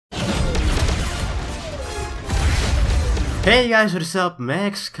Hey guys, what's up?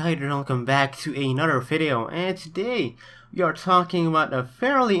 MaxKydra, welcome back to another video, and today we are talking about a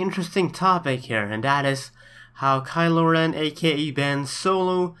fairly interesting topic here, and that is how Kylo Ren, aka Ben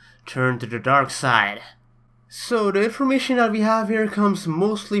Solo, turned to the dark side. So the information that we have here comes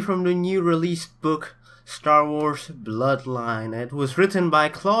mostly from the new released book, Star Wars Bloodline. It was written by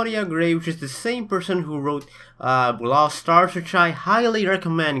Claudia Gray, which is the same person who wrote Lost Stars, which I highly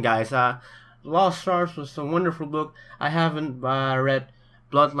recommend, guys. Lost Stars was a wonderful book. I haven't read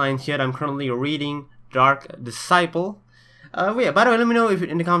Bloodlines yet. I'm currently reading Dark Disciple. Yeah, by the way, let me know if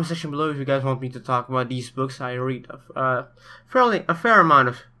in the comment section below if you guys want me to talk about these books. I read a fair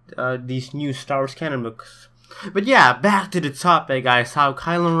amount of these new Star Wars canon books. But yeah, back to the topic, guys. How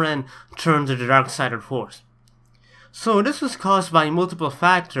Kylo Ren turned to the dark side of the Force. So this was caused by multiple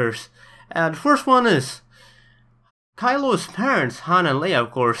factors. The first one is Kylo's parents, Han and Leia,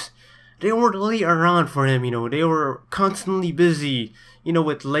 of course. They weren't really around for him, you know. They were constantly busy, you know,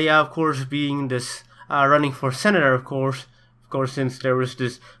 with Leia, of course, being this running for senator, of course, since there was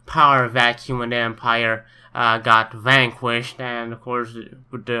this power vacuum and the Empire got vanquished, and of course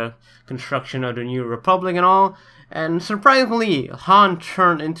with the construction of the New Republic and all. And surprisingly, Han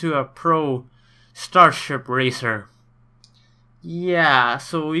turned into a pro starship racer. Yeah,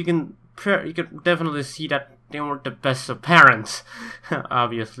 so you can definitely see that they weren't the best of parents,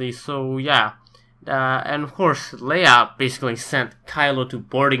 obviously. So yeah, and of course Leia basically sent Kylo to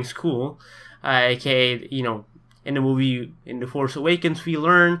boarding school, aka, you know, in the movie in The Force Awakens we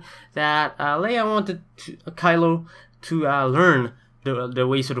learn that Leia wanted Kylo to learn the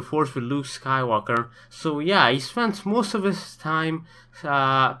ways of the Force with Luke Skywalker. So yeah, he spent most of his time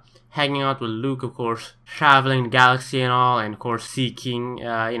hanging out with Luke, of course, traveling the galaxy and all, and of course seeking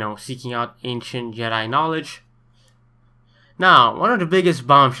out ancient Jedi knowledge. Now, one of the biggest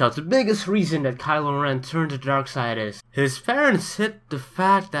bombshells, the biggest reason that Kylo Ren turned to the dark side is his parents hid the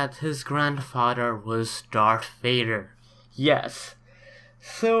fact that his grandfather was Darth Vader. Yes.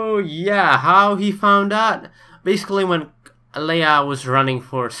 So yeah, how he found out? Basically, when Leia was running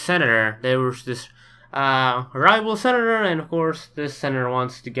for senator, there was this rival senator, and of course this senator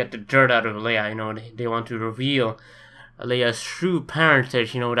wants to get the dirt out of Leia. You know, they want to reveal Leia's true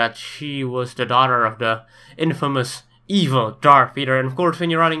parentage, you know, that she was the daughter of the infamous evil Darth Vader. And of course, when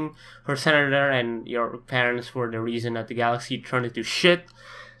you're running for senator and your parents were the reason that the galaxy turned into shit,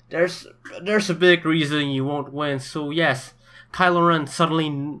 there's a big reason you won't win. So yes, Kylo Ren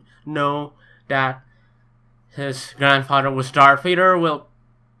suddenly know that his grandfather was Darth Vader. Well,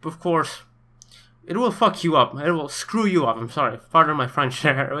 of course, it will fuck you up. It will screw you up. I'm sorry, pardon my French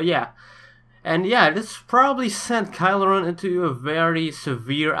there. But yeah. And yeah, this probably sent Kylo Ren into a very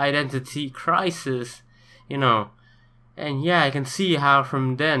severe identity crisis, you know. And yeah, I can see how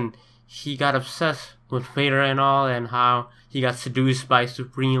from then he got obsessed with Vader and all, and how he got seduced by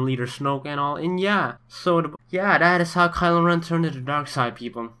Supreme Leader Snoke and all. And yeah, so yeah, that is how Kylo Ren turned to the dark side,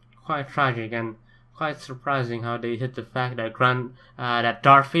 people. Quite tragic and quite surprising how they hid the fact that that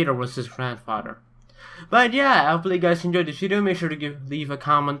Darth Vader was his grandfather. But yeah, hopefully you guys enjoyed this video. Make sure to leave a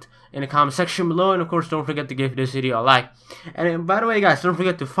comment in the comment section below, and of course don't forget to give this video a like. And by the way, guys, don't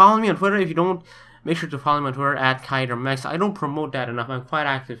forget to follow me on Twitter. If you don't, make sure to follow me on Twitter at KydRaMax. I don't promote that enough. I'm quite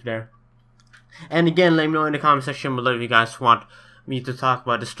active there. And again, let me know in the comment section below if you guys want me to talk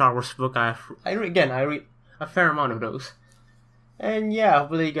about the Star Wars book. I read a fair amount of those. And yeah,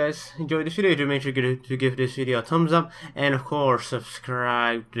 hopefully you guys enjoyed this video. Do make sure to give this video a thumbs up, and of course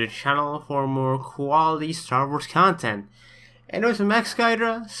subscribe to the channel for more quality Star Wars content. And this is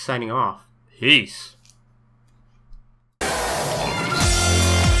MaxKydra signing off. Peace.